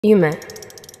Yume,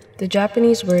 the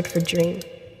Japanese word for dream.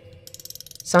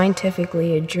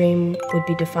 Scientifically, a dream would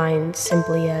be defined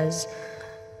simply as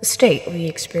a state we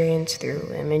experience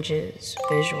through images,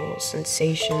 visuals,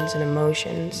 sensations, and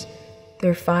emotions. There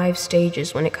are 5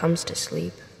 stages when it comes to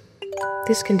sleep.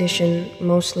 This condition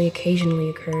mostly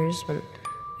occasionally occurs when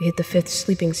we hit the 5th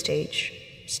sleeping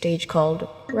stage called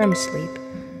REM sleep,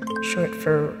 short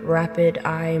for rapid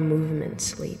eye movement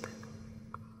sleep.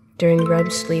 During REM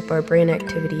sleep, our brain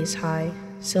activity is high,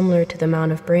 similar to the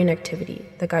amount of brain activity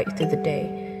that got you through the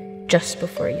day just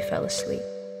before you fell asleep.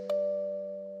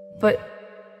 But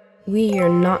we are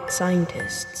not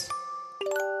scientists.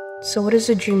 So what is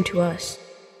a dream to us?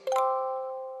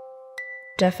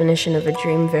 Definition of a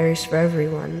dream varies for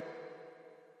everyone.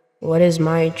 What is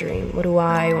my dream? What do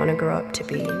I want to grow up to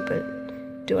be?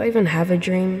 But do I even have a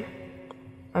dream?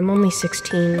 I'm only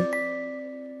 16.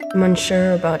 I'm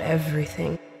unsure about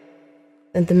everything.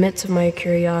 In the midst of my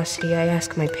curiosity, I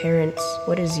ask my parents,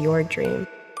 what is your dream?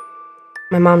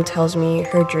 My mom tells me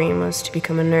her dream was to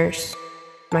become a nurse.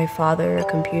 My father, a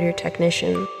computer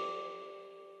technician.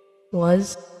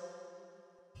 Was?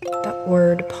 That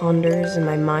word ponders in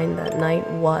my mind that night.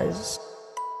 Was.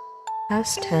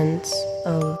 Past tense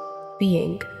of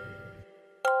being.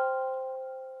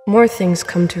 More things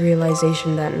come to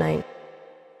realization that night.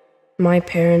 My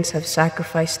parents have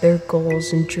sacrificed their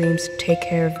goals and dreams to take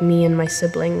care of me and my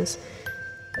siblings.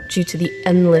 Due to the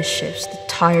endless shifts, the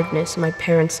tiredness in my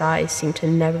parents' eyes seem to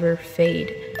never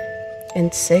fade.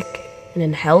 And sick and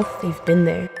in health, they've been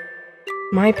there.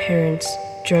 My parents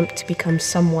dreamt to become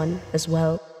someone as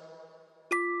well.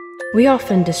 We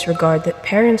often disregard that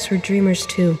parents were dreamers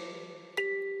too.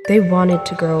 They wanted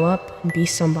to grow up and be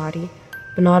somebody,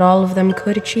 but not all of them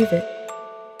could achieve it.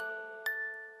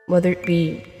 Whether it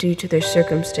be due to their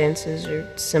circumstances or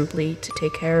simply to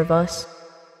take care of us.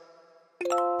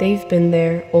 They've been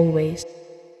there always.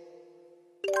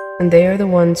 And they are the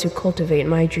ones who cultivate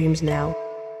my dreams now.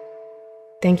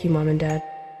 Thank you, Mom and Dad.